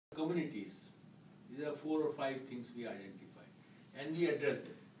communities. These are 4 or 5 things we identified, and we addressed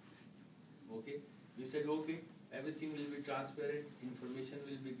them. Okay, we said, okay, everything will be transparent, information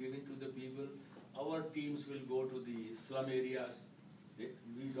will be given to the people, our teams will go to the slum areas.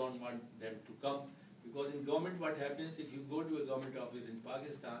 We don't want them to come, because in government what happens, if you go to a government office in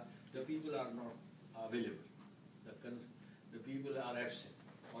Pakistan, the people are not available. The people are absent,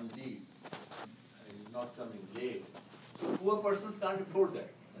 on leave, not coming, late. So poor persons can't afford that.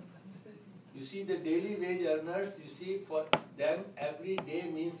 You see, the daily wage earners, you see, for them every day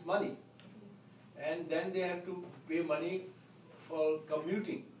means money. And then they have to pay money for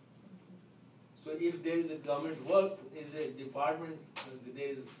commuting. So if there is a government work, is a department, there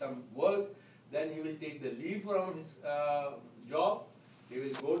is some work, then he will take the leave from his job, he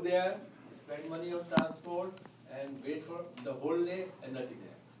will go there, spend money on transport, and wait for the whole day and nothing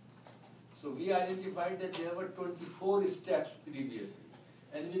happens. So we identified that there were 24 steps previously,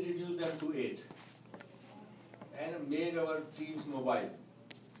 and we reduced them to 8, and made our teams mobile,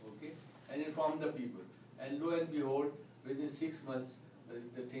 okay, and informed the people. And lo and behold, within 6 months,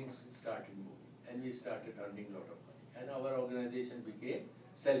 the things started moving, and we started earning a lot of money, and our organization became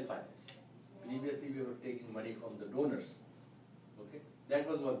self-financed. Previously, we were taking money from the donors. Okay, that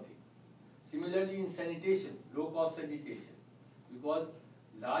was one thing. Similarly, in sanitation, low-cost sanitation, because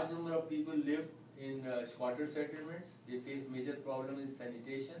large number of people live in squatter settlements, they face major problems in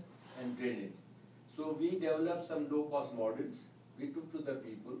sanitation and drainage. So we developed some low-cost models. We took to the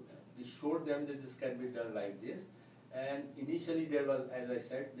people. We showed them that this can be done like this. And initially, there was, as I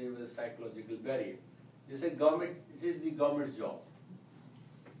said, there was a psychological barrier. They said, government, it is the government's job.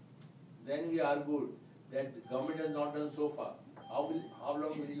 Then we argued that the government has not done so far. How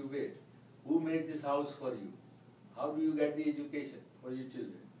long will you wait? Who made this house for you? How do you get the education for your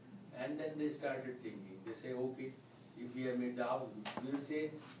children? And then they started thinking. They say, okay, if we have made the house, we will say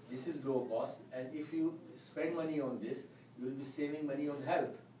this is low cost, and if you spend money on this, you will be saving money on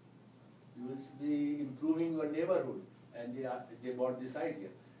health. You will be improving your neighborhood, and they bought this idea.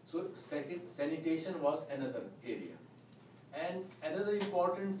 So second, sanitation was another area. And another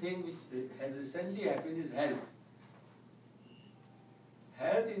important thing which has recently happened is health.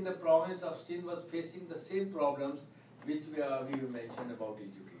 Health in the province of Sindh was facing the same problems which we mentioned about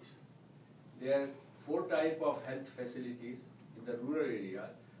education. There are 4 types of health facilities in the rural area.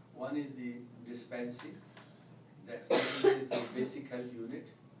 One is the dispensary, the second is the basic health unit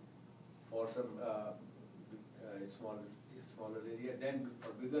for some smaller area. Then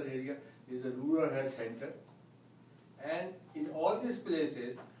for bigger area is a rural health center. And in all these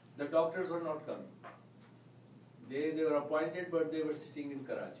places, the doctors were not coming. They were appointed, but they were sitting in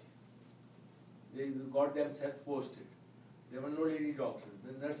Karachi. They got themselves posted. There were no lady doctors.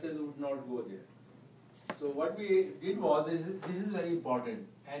 The nurses would not go there. So what we did was, this is very important,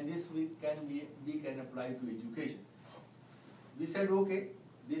 and this we can apply to education. We said, okay,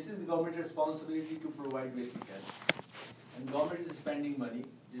 this is the government responsibility to provide basic health, and government is spending money,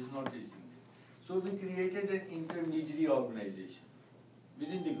 it is not reaching it. So we created an intermediary organization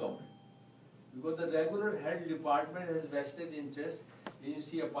within the government, because the regular health department has vested interest in, you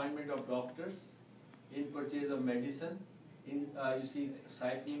see, appointment of doctors, in purchase of medicine, in you see,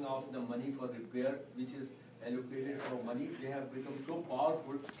 siphoning off the money for repair, which is allocated for money. They have become so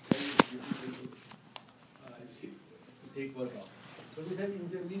powerful that it is difficult to take work off. So we said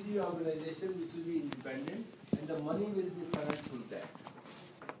intermediary organization which will be independent, and the money will be financed through that.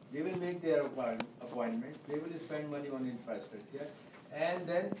 They will make their appointment, they will spend money on infrastructure, and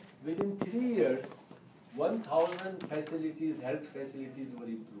then within 3 years, 1,000 facilities, health facilities were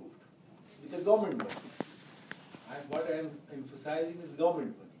improved with the government money. And what I am emphasizing is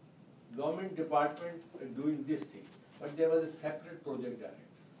government money. Government department doing this thing, but there was a separate project director,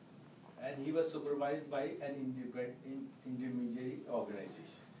 and he was supervised by an intermediary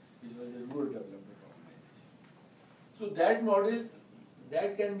organization, which was a rural development organization. So that model,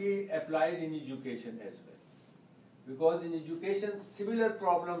 that can be applied in education as well. Because in education, similar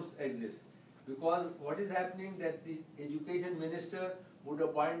problems exist. Because what is happening, that the education minister would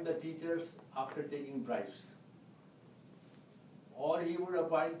appoint the teachers after taking bribes. Or he would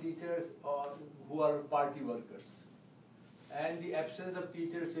appoint teachers who are party workers. And the absence of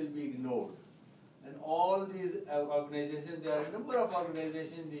teachers will be ignored. And all these organizations, there are a number of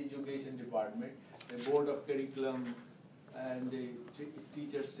organizations in the education department, the board of curriculum, and the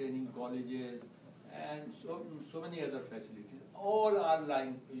teachers training colleges, and so many other facilities. All are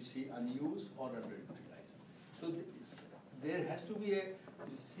lying, you see, unused or underutilized. So there has to be an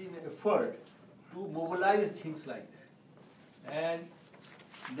effort to mobilize things like that. And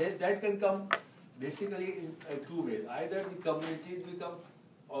that can come basically in 2 ways. Either the communities become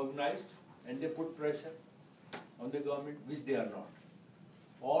organized and they put pressure on the government, which they are not.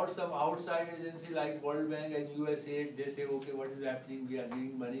 Or some outside agency like World Bank and USAID, they say, okay, what is happening, we are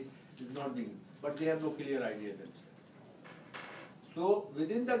giving money, it's not being, but they have no clear idea themselves. So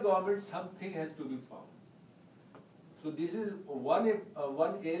within the government, something has to be found. So this is one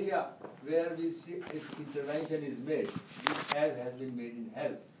area where we see if intervention is made, which has been made in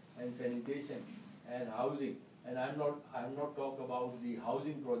health and sanitation and housing. And I'm not talking about the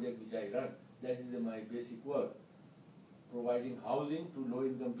housing project which I run. That is my basic work, providing housing to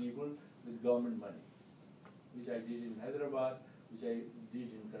low-income people with government money, which I did in Hyderabad, which I did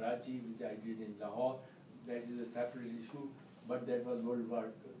in Karachi, which I did in Lahore. That is a separate issue, but that was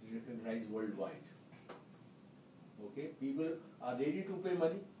recognized worldwide. Okay, people are ready to pay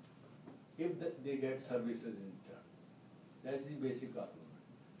money if they get services in return. That's the basic argument.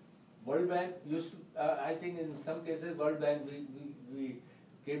 World Bank used to, I think in some cases, World Bank, we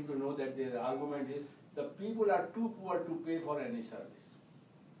came to know that their argument is the people are too poor to pay for any service.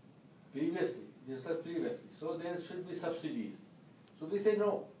 Previously. So there should be subsidies. So we say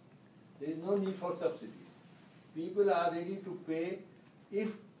no, there is no need for subsidies. People are ready to pay if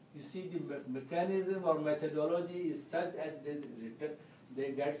you see the mechanism or methodology is such that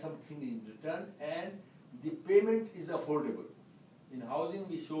they get something in return and the payment is affordable. In housing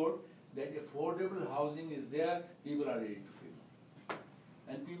we showed that affordable housing is there, people are ready to pay.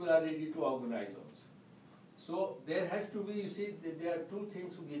 And people are ready to organize also. So there has to be, you see, there are two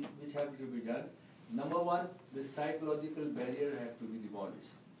things which have to be done. Number one, the psychological barrier has to be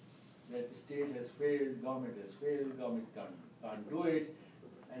demolished. That the state has failed, government has failed, government can't do it,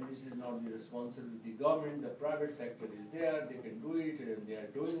 and this is not the responsibility of the government, the private sector is there, they can do it, and they are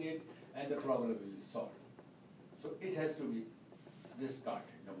doing it, and the problem will be solved. So it has to be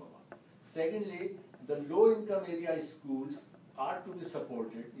discarded, number one. Secondly, the low-income area schools are to be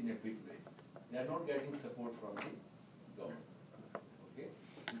supported in a big way. They are not getting support from the government. Okay?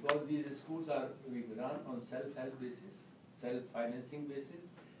 Because these schools are being run on self-help basis, self-financing basis,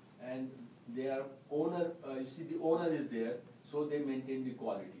 and they are you see the owner is there, so they maintain the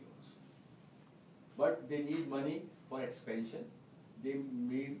quality also. But they need money for expansion, they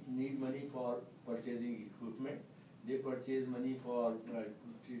need money for purchasing equipment, they purchase money for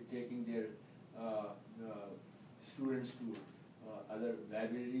taking their students to other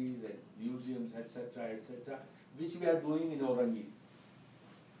libraries and museums, etc., which we are doing in Orangi.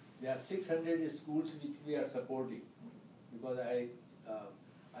 There are 600 schools which we are supporting, because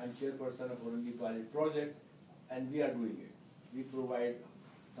I'm chairperson of Orangi Pilot Project, and we are doing it. We provide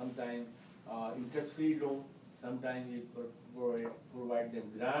sometimes interest-free loan, sometimes we provide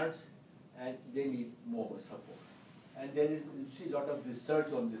them grants, and they need more support. And there is, you see, a lot of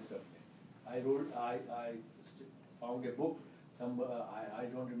research on this subject. I found a book. I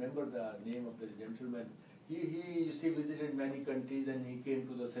don't remember the name of the gentleman. He you see, visited many countries and he came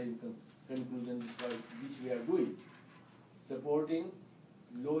to the same conclusion which we are doing. Supporting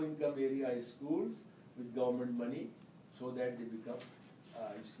low-income area schools with government money so that they become,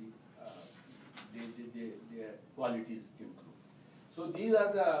 their qualities improve. So these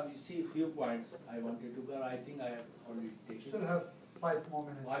are the, you see, few points I wanted to cover. I think I have already taken. Still have 5 more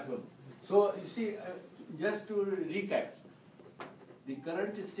minutes. 5 more. So you see, just to recap, the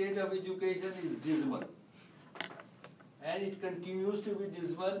current state of education is dismal, and it continues to be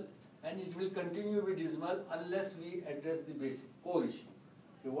dismal, and it will continue to be dismal unless we address the basic core issue.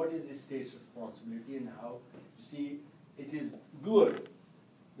 Okay, what is the state's responsibility and how, you see, it is doable.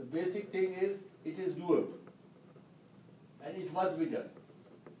 The basic thing is, it is doable, and it must be done.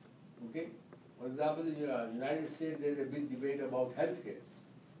 Okay? For example, in the United States, there is a big debate about healthcare.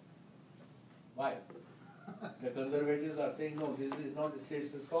 Why? The conservatives are saying, no, this is not the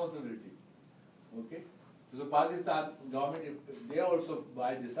state's responsibility. Okay? So Pakistan government, they also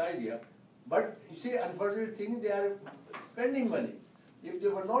buy this idea. But you see, unfortunate thing, they are spending money. If they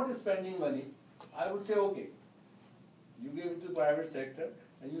were not spending money, I would say, okay, you give it to the private sector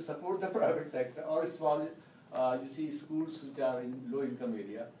and you support the private sector or small, you see, schools which are in low-income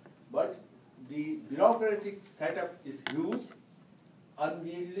area. But the bureaucratic setup is huge,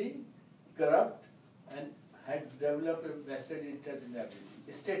 unwieldy, corrupt, and has developed a vested interest in everything.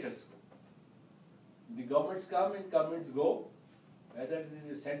 Status quo. The governments come and governments go. Whether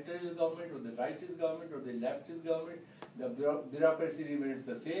the center is government or the right is government or the left is government, the bureaucracy remains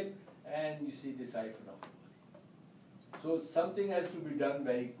the same, and you see the siphon of money. So something has to be done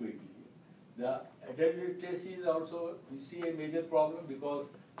very quickly. The adult literacy is also, we see a major problem because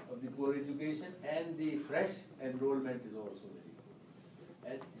of the poor education, and the fresh enrollment is also very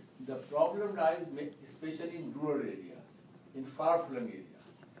poor. And the problem lies especially in rural areas, in far-flung areas.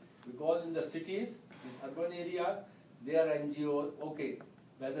 Because in the cities, in urban area, their NGOs, okay,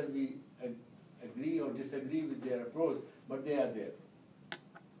 whether we agree or disagree with their approach, but they are there.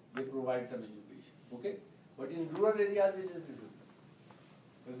 They provide some education, okay? But in rural areas, it is difficult.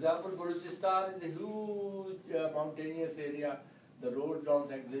 For example, Balochistan is a huge mountainous area. The roads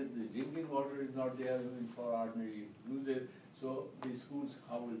don't exist, the drinking water is not there for ordinary users. So these schools,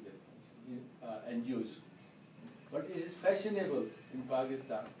 how will they function? NGO schools. But it is fashionable in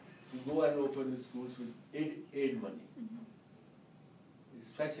Pakistan to go and open the schools with aid money. It is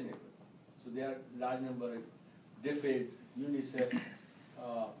fashionable. So there are large number of DFID, UNICEF,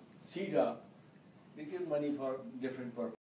 SIDA, they give money for different purposes.